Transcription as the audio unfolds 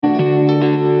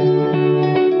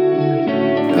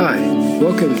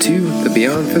Welcome to the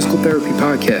Beyond Physical Therapy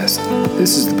podcast.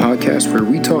 This is the podcast where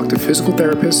we talk to physical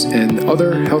therapists and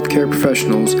other healthcare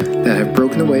professionals that have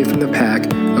broken away from the pack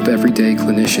of everyday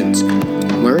clinicians.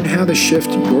 Learn how to shift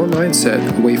your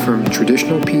mindset away from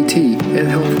traditional PT and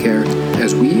healthcare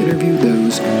as we interview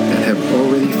those that have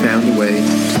already found a way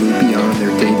to move beyond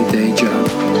their day-to-day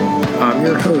job. I'm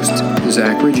your host,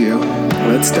 Zach Riggio.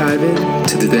 Let's dive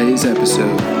into today's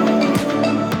episode.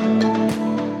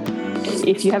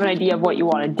 If you have an idea of what you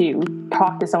want to do,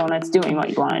 talk to someone that's doing what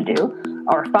you want to do,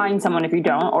 or find someone if you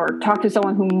don't, or talk to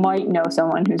someone who might know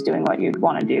someone who's doing what you'd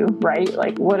want to do, right?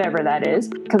 Like whatever that is.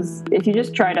 Because if you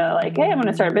just try to hey, I'm going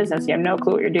to start a business, you have no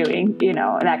clue what you're doing, and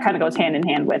that kind of goes hand in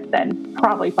hand with then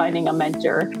probably finding a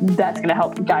mentor that's going to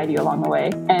help guide you along the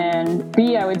way. And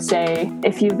B, I would say,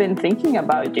 if you've been thinking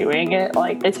about doing it,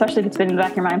 especially if it's been in the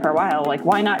back of your mind for a while,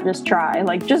 why not just try?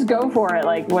 Just go for it.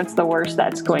 What's the worst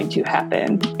that's going to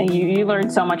happen? And you learn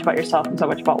so much about yourself and so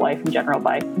much about life in general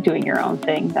by doing your own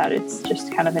thing that it's just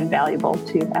kind of invaluable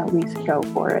to at least go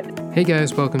for it. Hey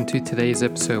guys, welcome to today's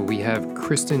episode. We have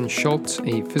Kristen Schulz,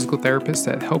 a physical therapist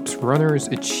that helps runners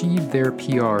achieve their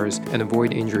PRs and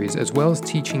avoid injuries, as well as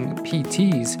teaching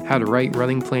PTs how to write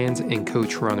running plans and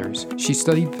coach runners. She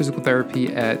studied physical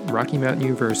therapy at Rocky Mountain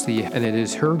University, and it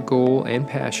is her goal and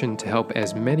passion to help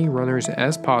as many runners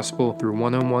as possible through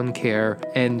one-on-one care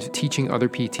and teaching other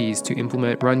PTs to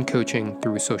implement run coaching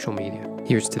through social media.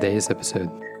 Here's today's episode.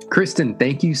 Kristen,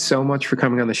 thank you so much for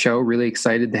coming on the show. Really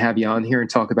excited to have you on here and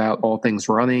talk about all things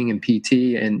running and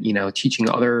PT and, teaching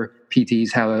other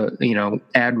PTs how to,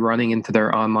 add running into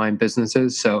their online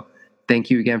businesses. So thank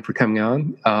you again for coming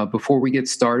on. Before we get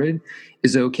started,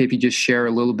 is it okay if you just share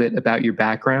a little bit about your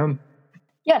background?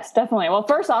 Yes, definitely. Well,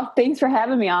 first off, thanks for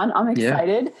having me on. I'm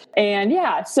excited. Yeah.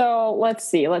 And so let's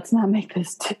see. Let's not make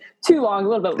this too long. A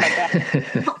little bit like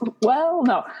that. Well,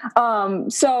 no.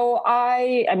 So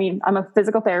I'm a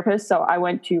physical therapist. So I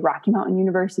went to Rocky Mountain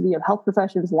University of Health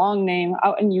Professions, long name,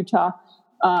 out in Utah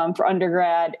for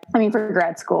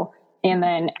grad school. And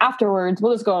then afterwards,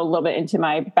 we'll just go a little bit into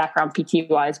my background PT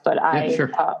wise, but I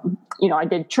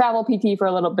did travel PT for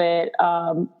a little bit,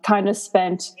 kind of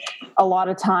spent a lot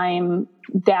of time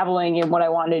dabbling in what I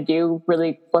wanted to do,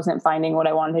 really wasn't finding what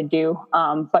I wanted to do,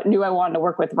 but knew I wanted to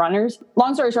work with runners.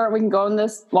 Long story short, we can go in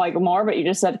this more, but you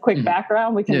just said quick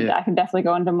background. I can definitely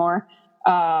go into more.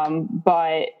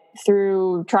 But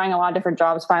through trying a lot of different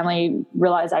jobs, finally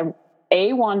realized I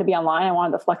wanted to be online. I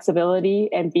wanted the flexibility,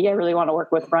 and B, I really want to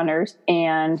work with runners.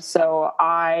 And so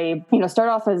I,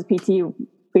 started off as a PT,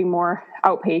 being more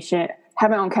outpatient,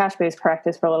 had my own cash-based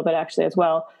practice for a little bit actually as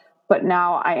well. But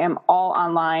now I am all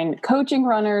online coaching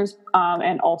runners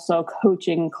and also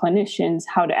coaching clinicians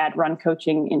how to add run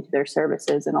coaching into their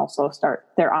services and also start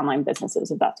their online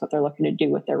businesses if that's what they're looking to do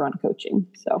with their run coaching.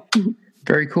 So.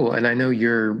 Very cool. And I know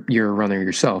you're a runner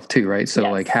yourself too, right?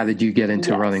 So yes. How did you get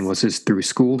into running? Was this through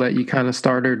school that you kind of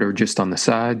started or just on the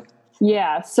side?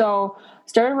 Yeah. So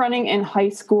started running in high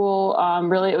school.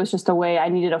 Really, it was just a way I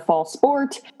needed a fall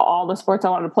sport. All the sports I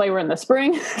wanted to play were in the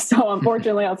spring. So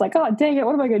unfortunately, I was like, oh, dang it.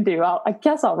 What am I going to do? I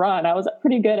guess I'll run. I was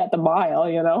pretty good at the mile,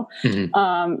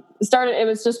 Mm-hmm. It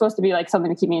was just supposed to be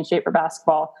something to keep me in shape for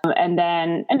basketball. And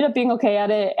then ended up being okay at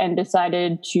it and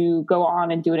decided to go on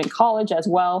and do it in college as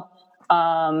well.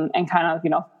 And kind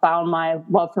of, found my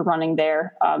love for running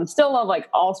there. Still love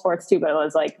all sports too, but it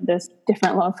was this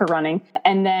different love for running.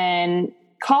 And then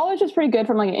college was pretty good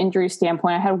from an injury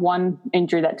standpoint. I had one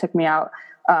injury that took me out,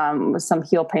 with some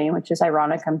heel pain, which is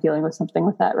ironic. I'm dealing with something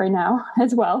with that right now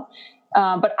as well.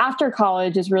 But after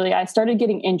college I started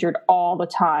getting injured all the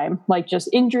time, just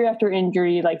injury after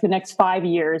injury, the next 5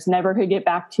 years, never could get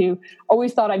back to,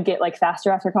 always thought I'd get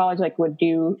faster after college, would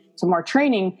do some more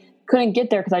training. Couldn't get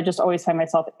there because I just always find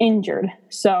myself injured.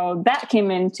 So that came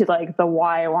into the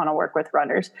why I want to work with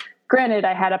runners. Granted,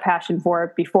 I had a passion for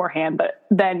it beforehand, but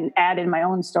then added my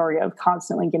own story of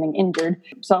constantly getting injured.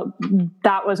 So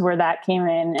that was where that came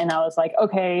in. And I was like,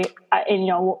 okay,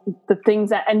 the things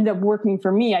that ended up working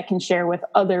for me, I can share with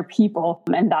other people.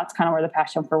 And that's kind of where the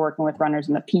passion for working with runners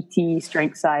and the PT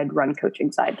strength side, run coaching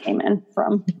side came in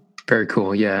from. Very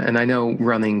cool. Yeah. And I know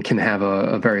running can have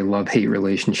a very love-hate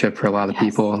relationship for a lot of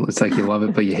people. It's you love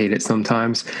it, but you hate it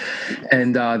sometimes.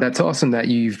 And that's awesome that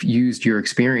you've used your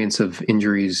experience of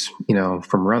injuries,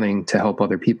 from running to help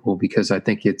other people, because I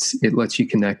think it lets you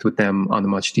connect with them on a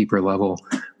much deeper level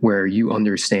where you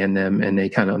understand them and they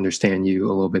kind of understand you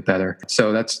a little bit better.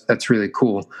 So that's really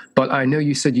cool. But I know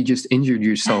you said you just injured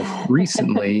yourself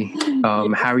recently.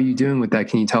 How are you doing with that?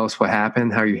 Can you tell us what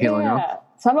happened? How are you healing up?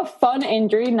 So I have a fun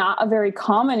injury, not a very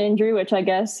common injury, which I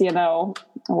guess,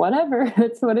 whatever,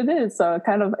 it's what it is. So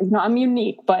kind of, I'm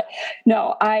unique, but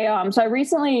no, so I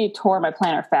recently tore my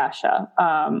plantar fascia.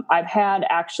 I've had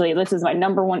this is my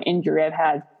number one injury I've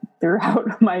had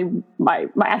throughout my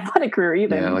athletic career,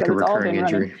 even. Yeah, like a recurring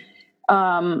injury.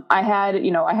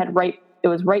 It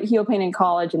was right heel pain in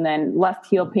college, and then left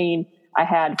heel pain I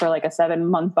had for like a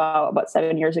 7-month bout about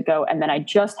 7 years ago. And then I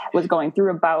just was going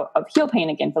through a bout of heel pain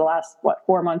again for the last,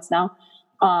 4 months now.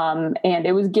 And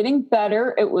it was getting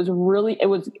better. It was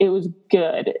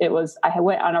good. I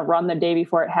went on a run the day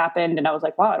before it happened, and I was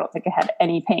like, wow, I don't think I had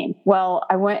any pain. Well,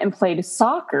 I went and played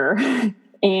soccer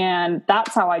and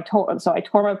that's how I tore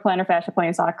my plantar fascia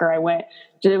playing soccer.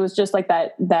 It was just like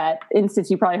that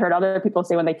instance you probably heard other people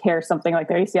say when they tear something like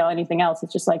their ACL, anything else.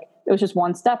 It's just like, it was just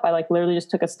one step. I literally just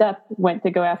took a step, went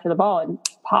to go after the ball, and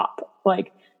pop.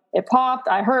 It popped.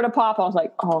 I heard a pop. I was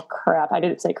like, oh crap. I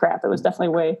didn't say crap. It was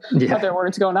definitely other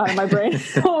words going on in my brain.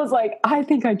 So I was like, I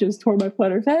think I just tore my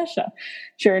plantar fascia.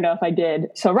 Sure enough, I did.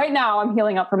 So right now I'm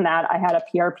healing up from that. I had a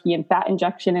PRP and fat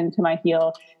injection into my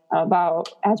heel about,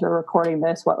 as we're recording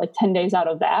this, 10 days out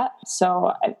of that.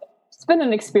 So it's been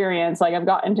an experience. I've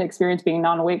gotten to experience being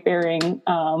non-weight bearing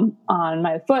on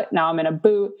my foot. Now I'm in a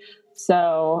boot.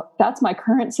 So that's my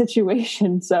current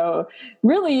situation. So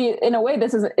really, in a way,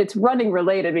 it's running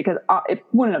related, because it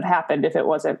wouldn't have happened if it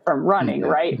wasn't from running,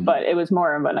 right? Mm-hmm. But it was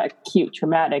more of an acute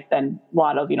traumatic than a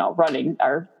lot of, running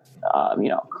or,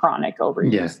 chronic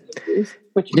overuse.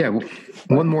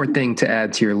 One more thing to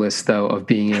add to your list, though, of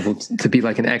being able to be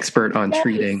like an expert on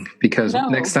treating, because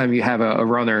next time you have a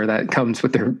runner that comes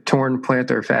with their torn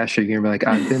plantar fascia, you're going to be like,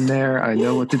 I've been there. I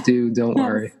know what to do. Don't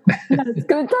worry. It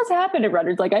does happen to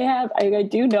runners. I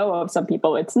do know of some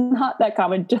people. It's not that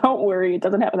common. Don't worry. It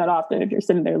doesn't happen that often if you're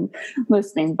sitting there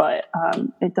listening, but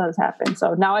it does happen.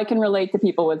 So now I can relate to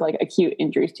people with acute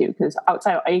injuries too, because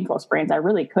outside of ankle sprains, I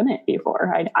really couldn't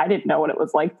before. I didn't know what it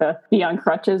was like to be on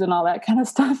crutches and all that kind of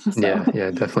stuff. So.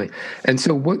 Yeah, definitely. And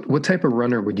so what type of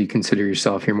runner would you consider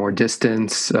yourself? You're more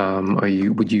distance.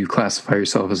 Would you classify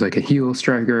yourself as like a heel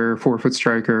striker, 4-foot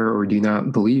striker, or do you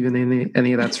not believe in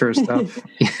any of that sort of stuff?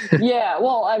 Yeah.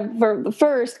 Well, for the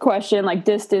first question,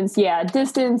 distance,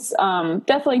 distance,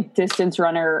 definitely distance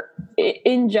runner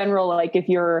in general. If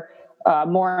you're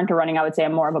more into running, I would say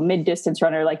I'm more of a mid-distance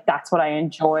runner. That's what I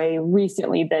enjoy.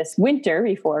 Recently this winter,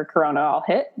 before Corona all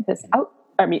hit,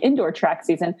 indoor track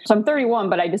season. So I'm 31,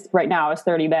 but right now I was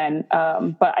 30 then.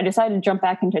 But I decided to jump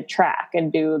back into track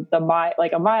and do a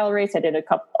mile race. I did a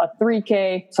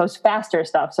 3K. So it's faster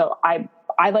stuff. So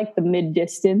I like the mid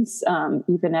distance,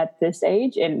 even at this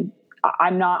age. And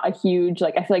I'm not a huge,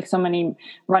 I feel like so many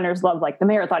runners love the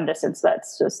marathon distance.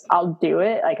 That's just, I'll do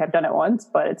it. I've done it once,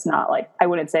 but it's not I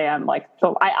wouldn't say I'm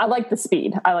I like the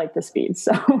speed. I like the speed.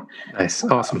 So nice.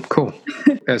 Awesome. Cool.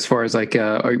 As far as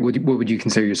what would you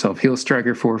consider yourself? Heel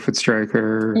striker, 4-foot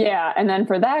striker? Yeah. And then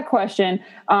for that question,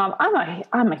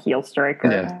 I'm a heel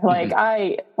striker.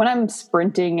 Yeah. When I'm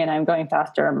sprinting and I'm going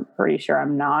faster, I'm pretty sure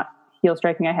I'm not heel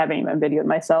striking. I haven't even videoed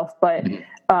myself, but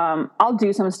I'll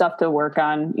do some stuff to work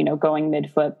on, going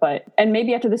midfoot, and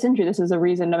maybe after this injury, this is a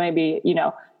reason to maybe,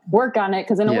 work on it.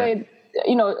 Cause in a way,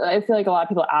 I feel like a lot of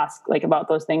people ask about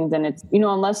those things, and it's,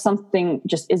 unless something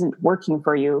just isn't working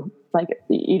for you,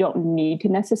 you don't need to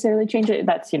necessarily change it.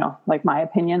 That's, my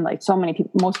opinion,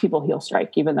 most people heel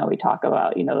strike, even though we talk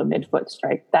about, the midfoot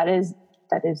strike, that is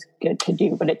good to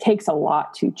do, but it takes a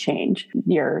lot to change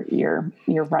your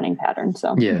running pattern.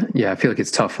 So yeah, I feel like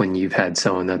it's tough when you've had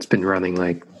someone that's been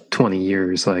running 20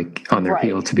 years on their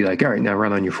heel to be all right, now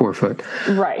run on your 4-foot.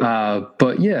 Right.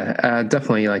 But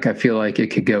definitely I feel like it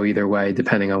could go either way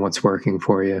depending on what's working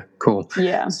for you. Cool.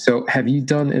 Yeah. So have you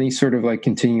done any sort of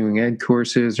continuing ed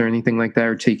courses or anything like that,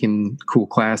 or taken cool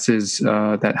classes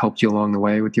that helped you along the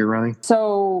way with your running?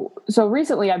 So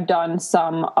recently I've done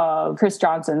some of Chris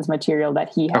Johnson's material that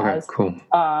he has. Okay, cool.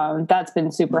 That's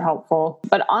been super helpful.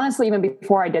 But honestly, even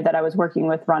before I did that, I was working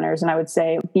with runners, and I would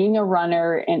say being a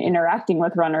runner and interacting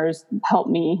with runners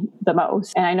helped me the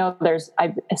most. And I know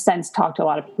I've since talked to a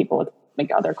lot of people with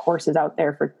other courses out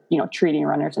there for, treating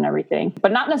runners and everything,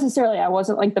 but not necessarily. I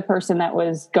wasn't the person that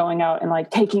was going out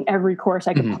and taking every course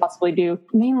I could possibly do,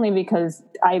 mainly because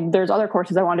there's other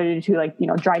courses I wanted to do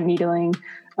too, dry needling,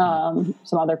 some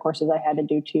other courses I had to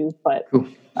do too, but cool.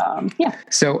 Yeah.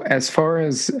 So as far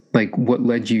as what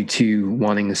led you to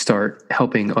wanting to start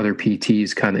helping other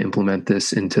PTs kind of implement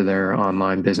this into their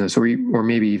online business, or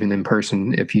maybe even in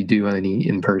person, if you do any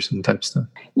in-person type stuff?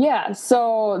 Yeah.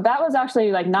 So that was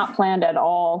actually not planned at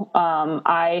all.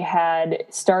 I had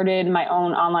started my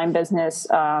own online business,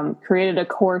 created a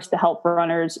course to help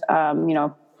runners,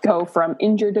 go from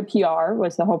injured to PR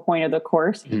was the whole point of the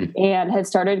course, and had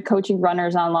started coaching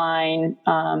runners online,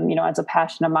 as a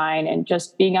passion of mine, and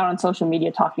just being out on social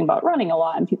media talking about running a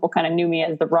lot. And people kind of knew me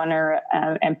as the runner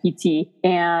and PT.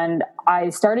 And I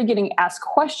started getting asked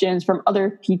questions from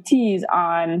other PTs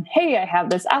on, hey, I have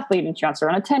this athlete and she wants to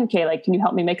run a 10K. Like, can you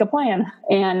help me make a plan?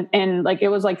 And like, it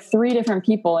was like 3 different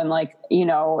people in like,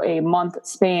 a month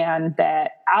span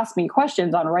that asked me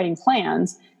questions on writing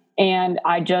plans. And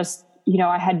I just,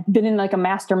 I had been in like a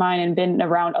mastermind and been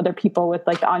around other people with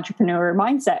like the entrepreneur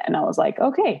mindset. And I was like,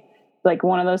 okay, like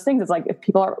one of those things is like, if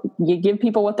you give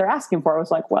people what they're asking for, I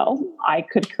was like, well, I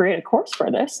could create a course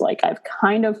for this. Like I've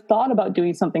kind of thought about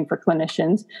doing something for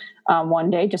clinicians one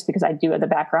day, just because I do have the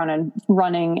background in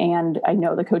running and I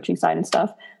know the coaching side and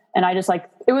stuff. And I just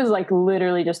it was like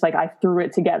literally just like I threw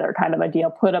it together kind of a deal,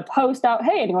 put a post out.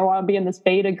 Hey, anyone want to be in this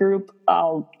beta group?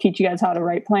 I'll teach you guys how to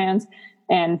write plans.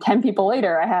 And 10 people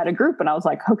later, I had a group and I was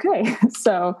like, okay.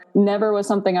 So never was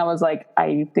something I was like,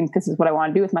 I think this is what I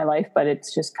want to do with my life. But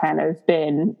it's just kind of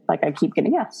been like, I keep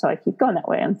getting yes. So I keep going that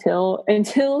way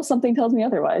until something tells me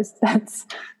otherwise. That's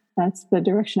the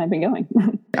direction I've been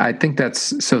going. I think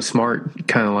that's so smart,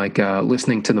 kind of like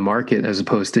listening to the market as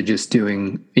opposed to just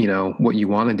doing, what you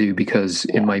want to do because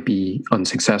it might be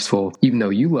unsuccessful. Even though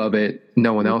you love it,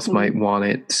 no one else might want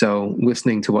it. So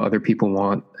listening to what other people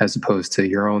want as opposed to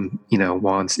your own,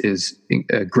 wants is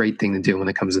a great thing to do when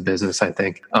it comes to business, I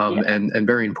think, and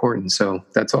very important. So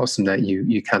that's awesome that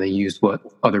you kind of used what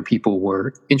other people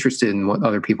were interested in, what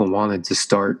other people wanted to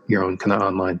start your own kind of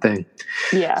online thing.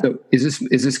 Yeah. So is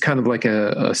this kind of like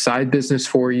a side business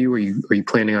for you? Are you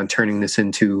planning on turning this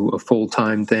into a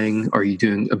full-time thing? Are you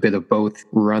doing a bit of both,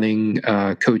 running,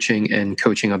 coaching, and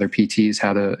coaching other PTs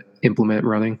how to implement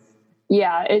running?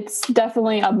 Yeah, it's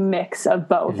definitely a mix of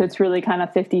both. It's really kind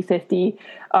of 50-50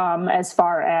 as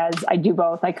far as I do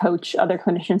both. I coach other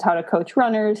clinicians how to coach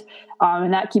runners,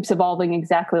 and that keeps evolving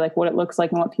exactly like what it looks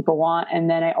like and what people want. And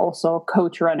then I also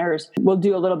coach runners. We'll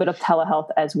do a little bit of telehealth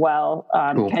as well.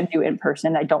 Cool. Can do in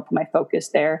person. I don't put my focus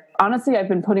there. Honestly, I've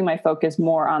been putting my focus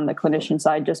more on the clinician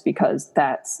side just because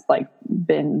that's like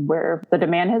been where the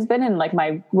demand has been. And like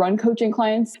my run coaching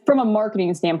clients, from a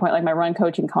marketing standpoint, like my run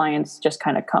coaching clients just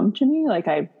kind of come to me. Like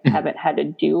I haven't had to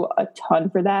do a ton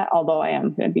for that, although I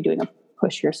am going to be doing a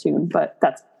push here soon, but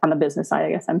that's on the business side, I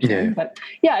guess I'm saying. Yeah. But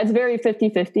yeah, it's very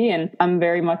 50-50 and I'm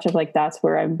very much of like, that's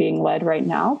where I'm being led right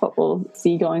now, but we'll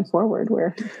see going forward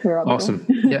where I'll Awesome.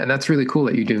 Yeah. And that's really cool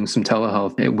that you're doing some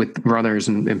telehealth with runners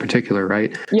in particular,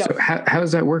 right? Yep. So how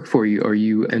does that work for you? Are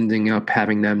you ending up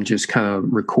having them just kind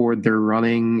of record their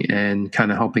running and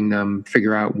kind of helping them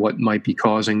figure out what might be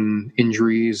causing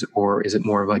injuries, or is it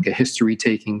more of like a history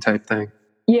taking type thing?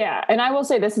 Yeah. And I will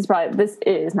say it is like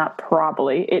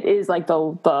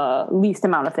the least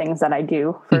amount of things that I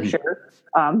do for sure.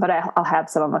 But I'll have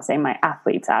some of, let's say, my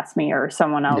athletes ask me or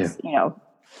someone else,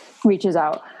 reaches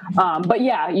out. But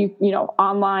yeah, you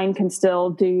online can still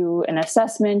do an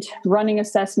assessment, running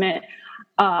assessment.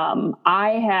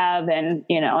 I have, and,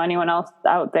 anyone else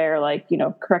out there, like,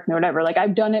 correct me, whatever, like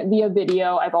I've done it via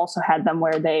video. I've also had them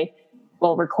where they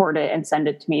will record it and send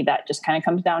it to me. That just kind of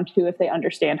comes down to if they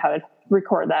understand how to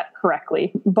record that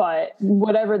correctly, but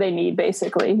whatever they need,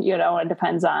 basically, it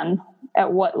depends on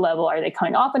at what level are they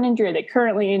coming off an injury? Are they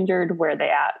currently injured? Where are they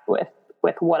at with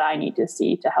what I need to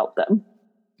see to help them?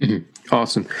 Mm-hmm.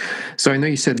 Awesome. So I know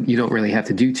you said you don't really have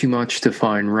to do too much to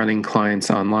find running clients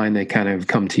online. They kind of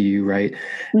come to you, right?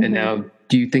 Mm-hmm. And now,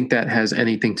 do you think that has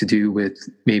anything to do with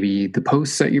maybe the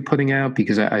posts that you're putting out?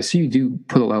 Because I see you do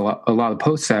put a lot of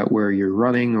posts out where you're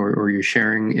running or you're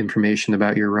sharing information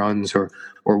about your runs or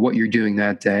what you're doing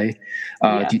that day.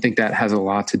 Do you think that has a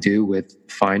lot to do with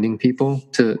finding people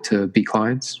to be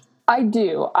clients? I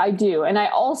do. And I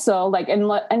also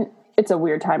and it's a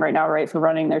weird time right now, right? For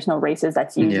running, there's no races.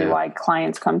 That's usually why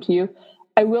clients come to you.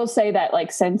 I will say that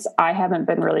since I haven't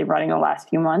been really running the last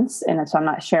few months, and so I'm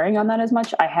not sharing on that as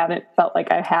much, I haven't felt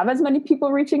like I have as many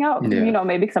people reaching out,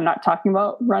 maybe because I'm not talking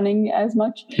about running as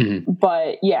much,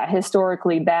 but yeah,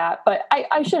 historically that, but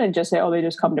I shouldn't just say, oh, they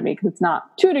just come to me, because it's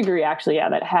not, to a degree, actually, yeah,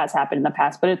 that has happened in the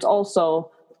past, but it's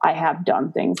also, I have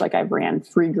done things like I've ran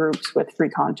free groups with free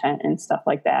content and stuff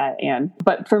like that.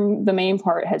 But for the main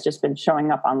part has just been showing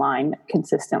up online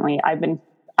consistently. I've been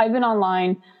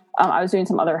online. I was doing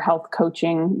some other health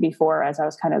coaching before, as I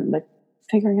was kind of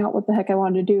figuring out what the heck I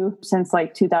wanted to do since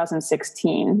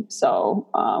 2016. So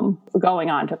going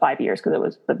on to 5 years, because it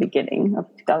was the beginning of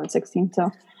 2016.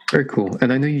 So Very cool.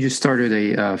 And I know you just started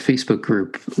a Facebook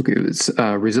group. It's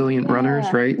Resilient Runners,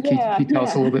 right? Can you tell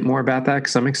us a little bit more about that?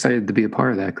 Because I'm excited to be a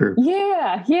part of that group.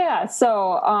 Yeah.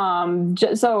 So,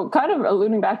 so kind of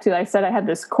alluding back to, I said I had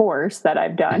this course that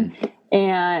I've done,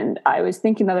 and I was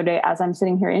thinking the other day as I'm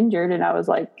sitting here injured, and I was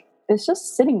like, it's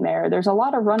just sitting there. There's a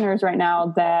lot of runners right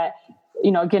now that,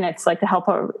 again, it's like to help.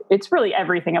 It's really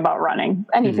everything about running,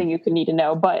 anything you can need to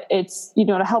know, but it's,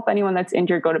 to help anyone that's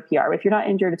injured go to PR. If you're not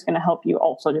injured, it's going to help you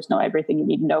also just know everything you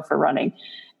need to know for running.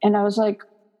 And I was like,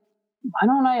 why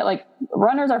don't I, like,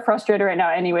 runners are frustrated right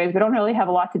now anyways. We don't really have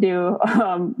a lot to do,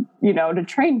 to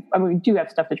train. I mean, we do have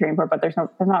stuff to train for, but there's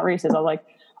not races. I was like,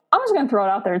 I'm just going to throw it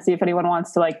out there and see if anyone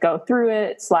wants to like go through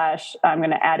it, / I'm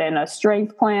going to add in a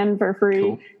strength plan for free.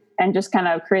 Cool. And just kind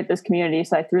of create this community.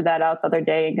 So I threw that out the other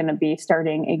day. I'm going to be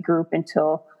starting a group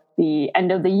until the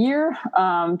end of the year,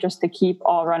 just to keep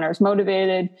all runners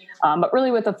motivated, but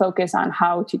really with a focus on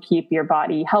how to keep your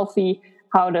body healthy,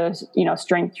 how to,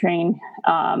 strength train,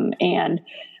 and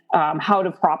how to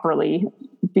properly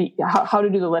how to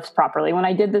do the lifts properly. When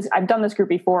I did this, I've done this group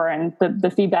before, and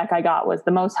the feedback I got was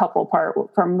the most helpful part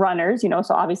from runners,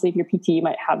 so obviously if you're PT, you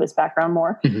might have this background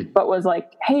more, but was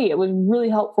like, hey, it was really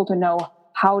helpful to know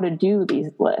how to do these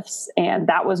lifts. And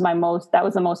that was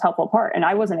the most helpful part. And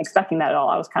I wasn't expecting that at all.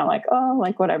 I was kind of like, oh,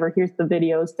 like whatever, here's the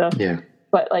video stuff. Yeah.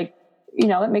 But like,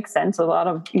 it makes sense. A lot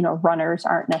of, runners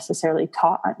aren't necessarily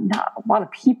taught, not a lot of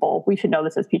people, we should know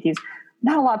this as PTs,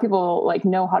 not a lot of people like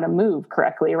know how to move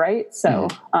correctly. Right. So,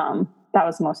 that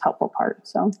was the most helpful part.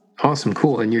 So awesome.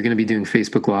 Cool. And you're going to be doing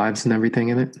Facebook Lives and everything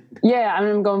in it? Yeah.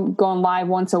 I'm going live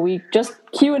once a week, just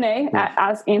Q&A,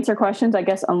 answer questions, I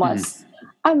guess, unless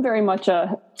I'm very much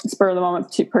a spur of the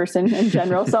moment person in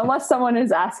general. So unless someone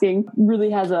is asking, really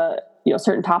has a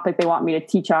certain topic they want me to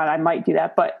teach on, I might do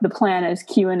that. But the plan is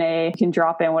Q&A. You can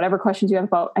drop in whatever questions you have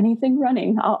about anything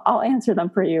running. I'll answer them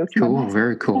for you. Cool.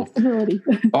 Very cool.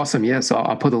 Awesome. Yeah. So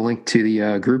I'll put a link to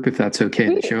the group if that's okay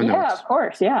in the show notes. Yeah, of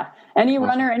course. Yeah. Any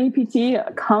runner, any PT,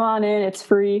 come on in. It's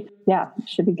free. Yeah, it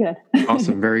should be good.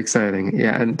 Awesome. Very exciting.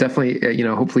 Yeah. And definitely,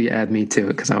 hopefully add me to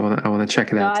it because I want to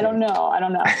check it out. I don't know. I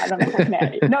don't know if I can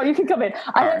add you. No, you can come in.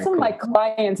 I had some of my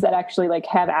clients that actually like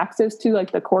have access to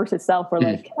like the course itself were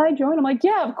like, can I join? I'm like,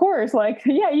 yeah, of course. Like,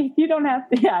 yeah, you don't have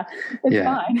to. Yeah, it's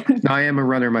fine. No, I am a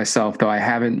runner myself, though. I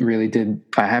haven't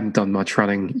done much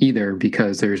running either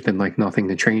because there's been like nothing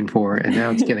to train for. And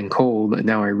now it's getting cold. And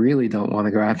now I really don't want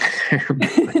to go out there.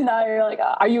 Now you're like,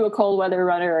 are you a cold weather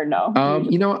runner or no?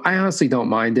 I honestly don't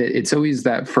mind it. It's always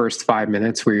that first 5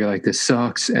 minutes where you're like, this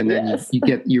sucks. And then you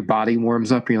get your body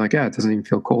warms up and you're like, it doesn't even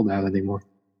feel cold out anymore.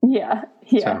 Yeah.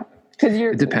 So,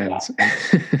 it depends.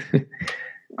 Yeah.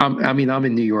 I'm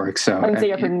in New York, so I would say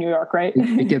you're from New York, right?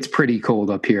 It gets pretty cold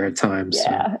up here at times.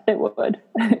 Yeah, it would.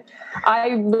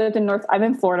 I'm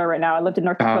in Florida right now. I lived in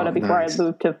North Dakota before I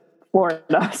moved to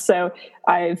Florida. So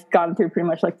I've gone through pretty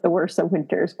much like the worst of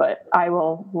winters, but I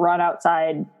will run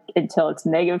outside until it's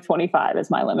 -25 is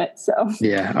my limit. So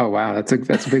yeah. Oh wow. That's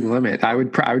a big limit. I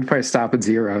would probably stop at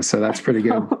 0. So that's pretty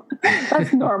good.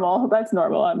 That's normal.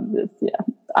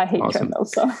 I hate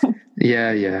treadmills. So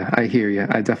yeah. I hear you.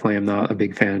 I definitely am not a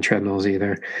big fan of treadmills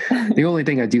either. The only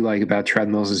thing I do like about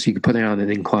treadmills is you can put it on an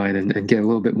incline and get a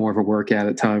little bit more of a workout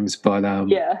at times. But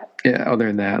other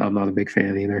than that, I'm not a big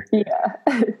fan either.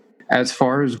 Yeah. As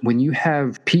far as when you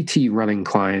have PT running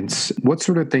clients, what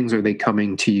sort of things are they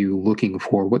coming to you looking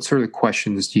for? What sort of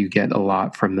questions do you get a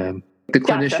lot from them? The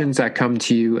clinicians that come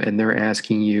to you and they're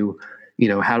asking you,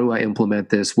 how do I implement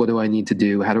this? What do I need to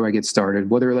do? How do I get started?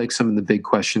 What are like some of the big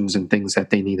questions and things that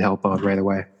they need help on right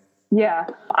away? Yeah,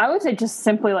 I would say just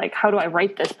simply like, how do I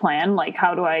write this plan? Like,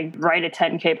 how do I write a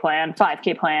 10K plan,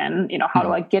 5K plan? How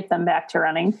do I get them back to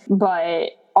running? But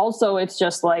also it's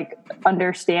just like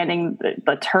understanding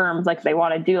the terms, like they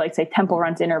want to do, like say tempo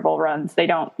runs, interval runs. They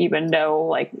don't even know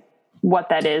like what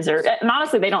that is. And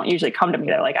honestly, they don't usually come to me.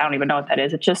 They're like, I don't even know what that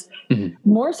is. It's just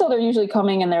more so they're usually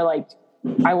coming and they're like,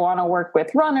 I want to work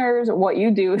with runners. What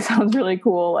you do sounds really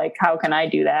cool. Like, how can I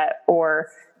do that? Or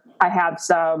I have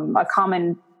a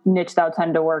common niche that I'll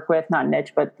tend to work with, not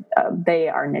niche, but they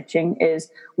are niching,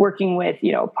 is working with,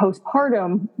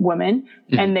 postpartum women.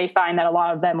 And they find that a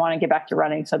lot of them want to get back to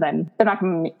running. So then they're not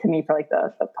coming to me for like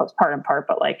the postpartum part,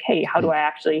 but like, hey, how do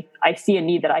I see a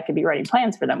need that I could be writing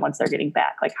plans for them once they're getting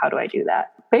back. Like, how do I do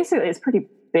that? Basically, it's pretty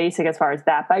basic as far as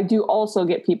that. But I do also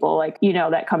get people like,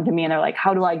 that come to me and they're like,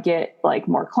 how do I get like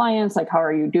more clients? Like, how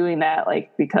are you doing that?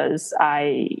 Like, because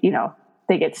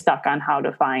they get stuck on how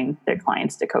to find their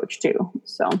clients to coach too.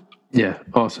 So yeah,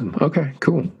 awesome. Okay,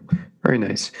 cool. Very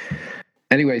nice.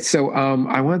 Anyway, so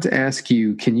I wanted to ask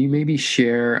you, can you maybe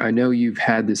share, I know you've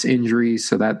had this injury,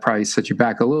 so that probably set you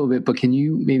back a little bit, but can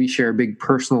you maybe share a big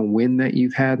personal win that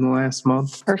you've had in the last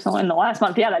month? Personal in the last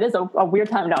month. Yeah, that is a weird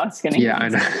time. No, I'm just kidding. Yeah, I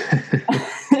know.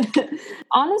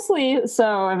 Honestly,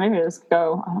 so and maybe just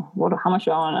go, how much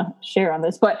do I want to share on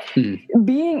this? But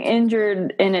being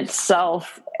injured in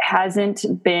itself hasn't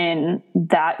been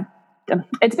that,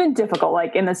 it's been difficult,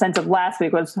 like in the sense of last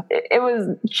week was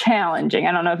challenging.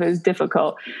 I don't know if it was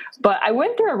difficult, but I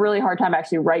went through a really hard time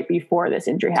actually right before this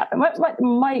injury happened. What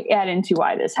might add into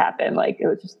why this happened? Like it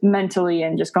was just mentally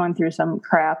and just going through some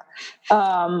crap.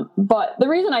 But the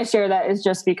reason I share that is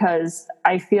just because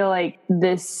I feel like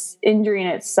this injury in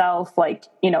itself, like,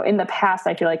 in the past,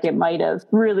 I feel like it might have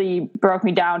really broke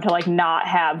me down to like not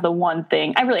have the one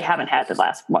thing. I really haven't had the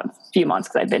last few months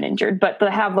because I've been injured, but to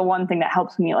have the one thing that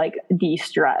helps me like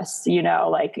de-stress,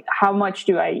 like how much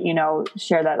do I,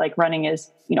 share that like running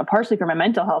is, partially for my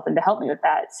mental health and to help me with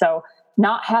that. So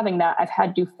not having that, I've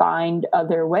had to find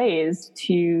other ways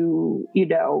to,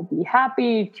 be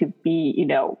happy, to be,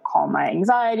 calm my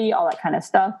anxiety, all that kind of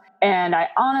stuff. And I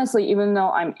honestly, even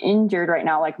though I'm injured right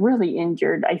now, like really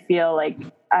injured, I feel like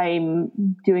I'm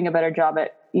doing a better job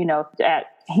at, at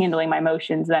handling my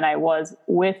emotions than I was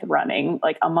with running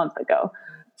like a month ago.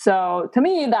 So to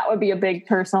me, that would be a big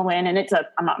personal win. And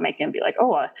I'm not making it be like,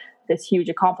 this huge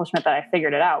accomplishment that I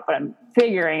figured it out, but I'm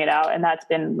figuring it out. And that's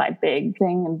been my big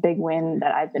thing and big win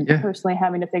that I've been personally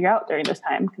having to figure out during this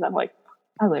time. Cause I'm like,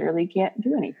 I literally can't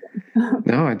do anything.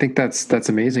 No, I think that's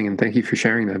amazing. And thank you for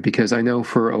sharing that, because I know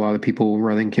for a lot of people,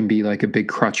 running can be like a big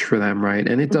crutch for them. Right.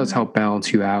 And it does help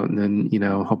balance you out and then,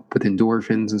 help with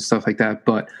endorphins and stuff like that.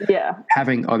 But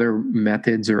having other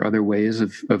methods or other ways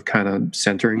of kind of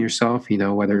centering yourself,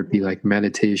 whether it be like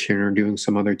meditation or doing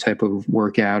some other type of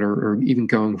workout or even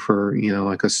going for,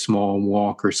 like a small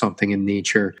walk or something in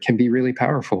nature can be really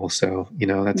powerful. So,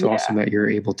 that's awesome that you're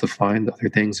able to find other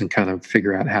things and kind of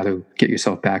figure out how to get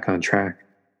yourself back on track.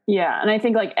 Yeah. And I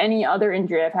think like any other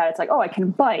injury I've had, it's like, I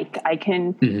can bike. I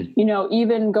can,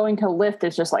 even going to lift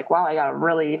is just like, wow, I got to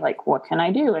really like, what can I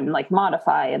do? And like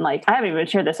modify. And like, I haven't even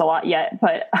shared this a lot yet,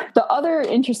 but the other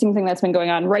interesting thing that's been going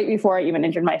on right before I even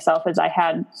injured myself is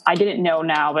I didn't know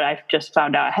now, but I've just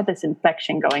found out I had this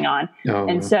infection going on.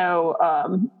 And so,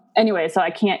 anyway, so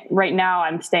I can't, right now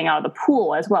I'm staying out of the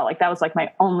pool as well. Like that was like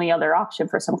my only other option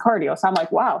for some cardio. So I'm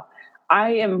like, wow,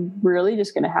 I am really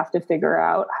just going to have to figure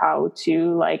out how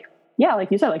to like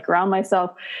you said, like ground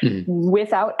myself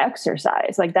without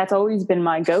exercise. Like that's always been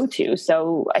my go-to.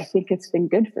 So I think it's been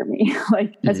good for me.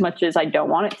 Like as much as I don't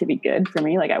want it to be good for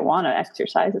me, like I want to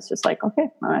exercise. It's just like, okay,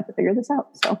 I have to figure this out.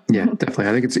 So yeah, definitely.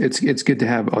 I think it's good to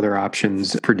have other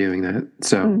options for doing that.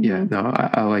 So yeah, no,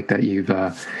 I like that you've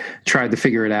tried to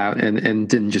figure it out and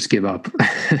didn't just give up.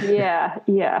 Yeah.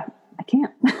 I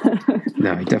can't.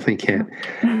 No, I definitely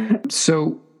can't.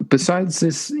 So besides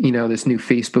this, this new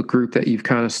Facebook group that you've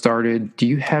kind of started, do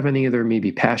you have any other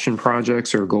maybe passion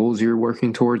projects or goals you're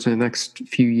working towards in the next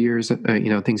few years?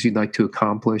 Things you'd like to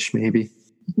accomplish maybe?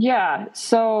 Yeah.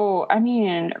 So, I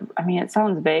mean, it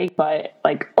sounds vague, but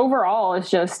like overall it's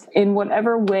just in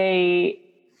whatever way,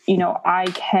 I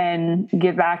can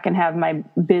give back and have my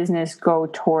business go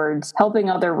towards helping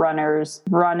other runners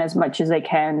run as much as they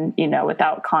can,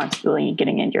 without constantly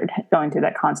getting injured, going through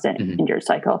that constant injured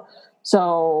cycle.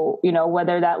 So,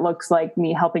 whether that looks like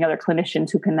me helping other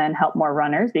clinicians who can then help more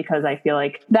runners, because I feel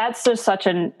like that's just such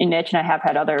a niche. And I have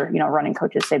had other, running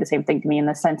coaches say the same thing to me in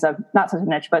the sense of not such a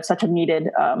niche, but such a needed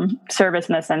service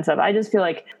in the sense of, I just feel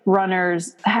like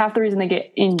runners, half the reason they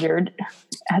get injured,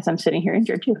 as I'm sitting here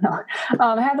injured too,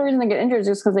 half the reason they get injured is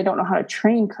just because they don't know how to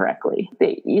train correctly.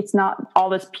 It's not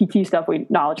all this PT stuff we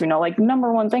know. Like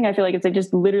number one thing I feel like is they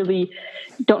just literally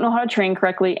don't know how to train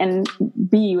correctly. And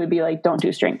B would be like, don't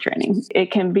do strength training.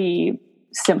 It can be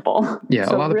simple. Yeah,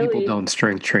 so a lot of people don't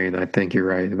strength train. I think you're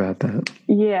right about that.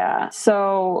 Yeah.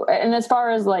 So, and as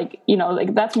far as like,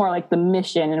 like that's more like the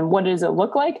mission and what does it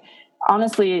look like?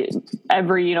 Honestly,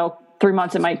 every, 3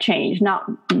 months it might change, not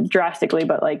drastically,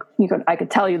 but like I could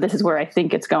tell you this is where I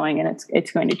think it's going and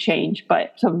it's going to change.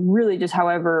 But so really just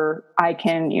however I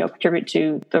can, contribute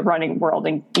to the running world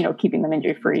and, keeping them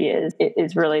injury free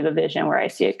is really the vision where I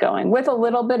see it going, with a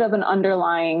little bit of an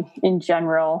underlying in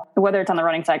general, whether it's on the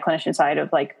running side, clinician side,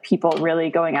 of like people really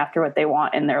going after what they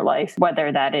want in their life,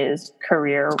 whether that is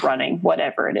career, running,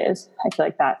 whatever it is. I feel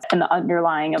like that's and the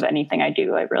underlying of anything I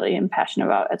do, I really am passionate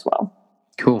about as well.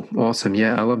 Cool. Awesome.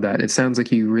 Yeah, I love that. It sounds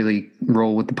like you really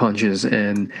roll with the punches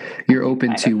and you're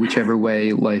open to whichever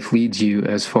way life leads you,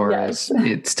 as far as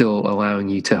it's still allowing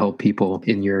you to help people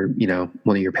in your,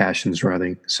 one of your passions,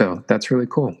 running. So that's really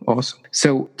cool. Awesome.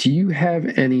 So do you have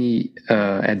any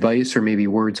advice or maybe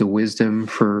words of wisdom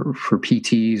for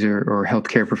PTs or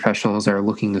healthcare professionals that are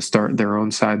looking to start their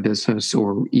own side business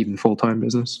or even full-time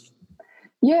business?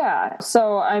 Yeah.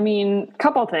 So, a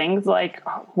couple things. Like,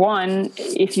 one,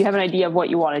 if you have an idea of what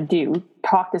you want to do,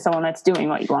 talk to someone that's doing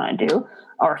what you want to do,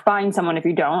 or find someone if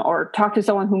you don't, or talk to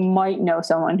someone who might know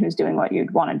someone who's doing what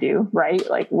you'd want to do, right?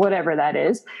 Like, whatever that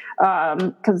is.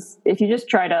 Because if you just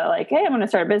try to like, hey, I'm going to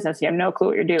start a business, you have no clue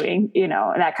what you're doing, and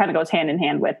that kind of goes hand in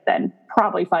hand with then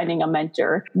probably finding a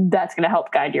mentor that's going to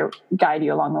help guide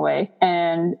you along the way.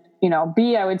 And,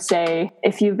 B, I would say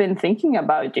if you've been thinking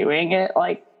about doing it,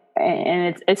 like, and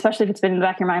it's especially if it's been in the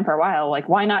back of your mind for a while, like,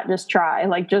 why not just try?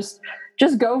 Like, just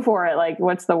go for it. Like,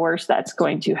 what's the worst that's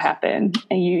going to happen?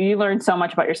 And you learn so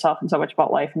much about yourself and so much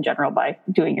about life in general by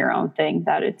doing your own thing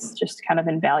that it's just kind of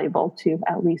invaluable to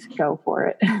at least go for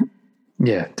it.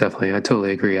 Yeah, definitely. I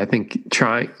totally agree. I think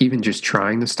even just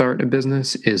trying to start a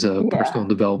business is a personal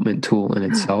development tool in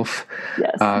itself.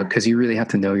 Yes. Because you really have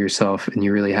to know yourself and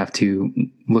you really have to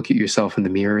look at yourself in the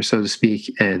mirror, so to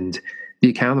speak, and be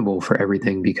accountable for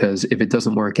everything, because if it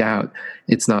doesn't work out,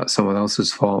 it's not someone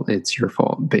else's fault. It's your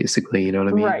fault, basically. You know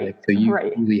what I mean? Right. So you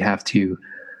really have to,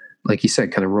 like you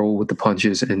said, kind of roll with the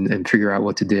punches and figure out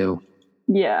what to do.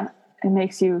 Yeah. It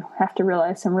makes you have to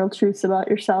realize some real truths about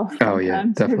yourself. Oh yeah,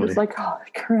 definitely. You're just like, oh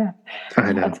crap,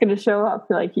 I know. That's going to show up.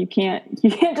 Like, you can't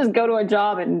just go to a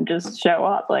job and just show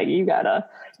up. Like, you gotta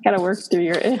work through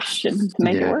your ish and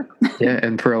make it work. Yeah,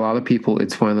 and for a lot of people,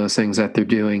 it's one of those things that they're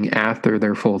doing after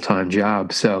their full-time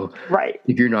job. So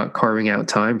if you're not carving out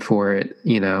time for it,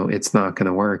 it's not going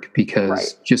to work,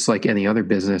 because just like any other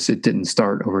business, it didn't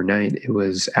start overnight. It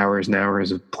was hours and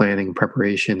hours of planning,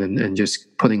 preparation, and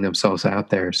just putting themselves out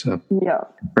there. So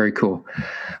very cool.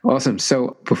 Awesome.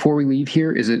 So before we leave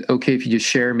here, is it okay if you just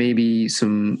share maybe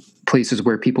some places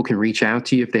where people can reach out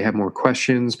to you if they have more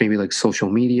questions, maybe like social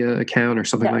media account or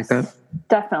something like that?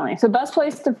 Definitely. So best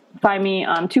place to find me,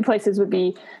 two places would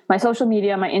be my social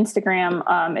media, my Instagram.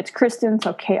 It's Kristen,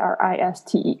 so Kristen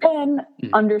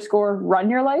 _ run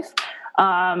your life.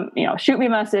 Shoot me a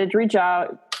message, reach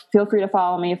out, feel free to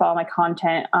follow me, follow my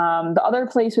content. The other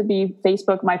place would be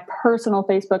Facebook, my personal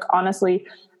Facebook. Honestly,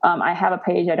 I have a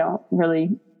page. I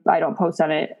don't post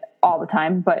on it all the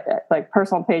time, but like,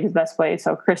 personal page is the best way.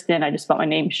 So Kristen, I just spelled my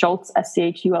name, Schulz,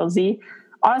 Schulz.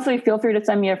 Honestly, feel free to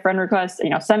send me a friend request,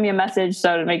 send me a message.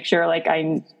 So to make sure, like,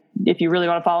 if you really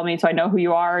want to follow me, so I know who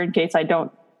you are in case I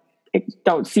don't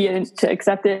see it to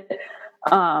accept it.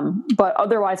 But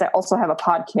otherwise, I also have a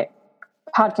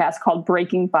podcast called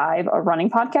Breaking 5, a running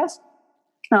podcast.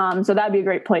 So that'd be a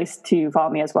great place to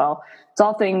follow me as well.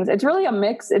 It's really a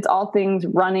mix. It's all things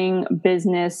running,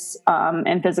 business,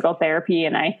 and physical therapy.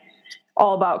 And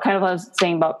all about kind of what I was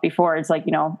saying about before. It's like,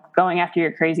 going after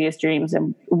your craziest dreams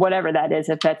and whatever that is,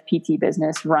 if that's PT,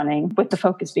 business, running, with the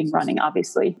focus being running,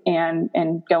 obviously, and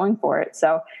going for it.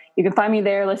 So you can find me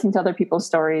there, listening to other people's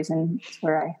stories, and it's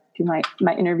where I do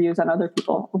my interviews on other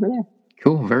people over there.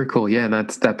 Cool. Very cool. Yeah. And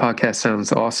that podcast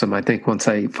sounds awesome. I think once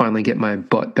I finally get my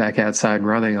butt back outside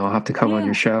running, I'll have to come on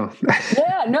your show.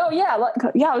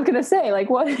 I was going to say,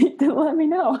 like, what? Let me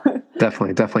know.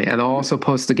 Definitely. And I'll also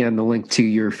post again the link to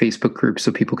your Facebook group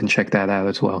so people can check that out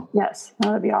as well. Yes.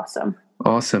 That would be awesome.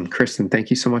 Awesome. Kristen,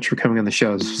 thank you so much for coming on the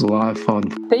show. This was a lot of fun.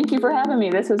 Thank you for having me.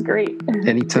 This was great.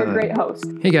 Anytime. You're a great host.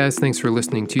 Hey guys, thanks for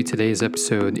listening to today's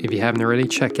episode. If you haven't already,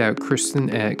 check out Kristen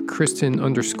at Kristen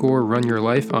 _ run your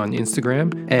life on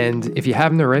Instagram. And if you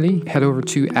haven't already, head over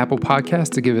to Apple Podcasts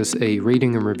to give us a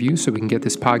rating and review so we can get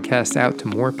this podcast out to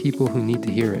more people who need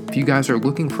to hear it. If you guys are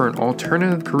looking for an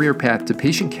alternative career path to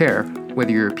patient care,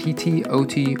 whether you're a PT,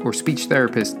 OT, or speech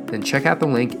therapist, then check out the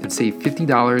link and save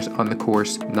 $50 on the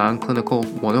course Non-Clinical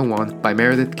 101 by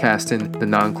Meredith Kasten, the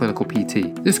non-clinical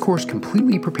PT. This course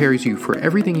completely prepares you for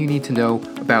everything you need to know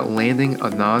about landing a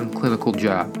non-clinical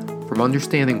job, from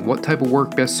understanding what type of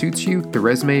work best suits you, to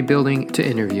resume building, to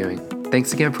interviewing.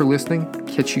 Thanks again for listening.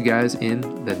 Catch you guys in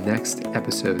the next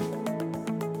episode.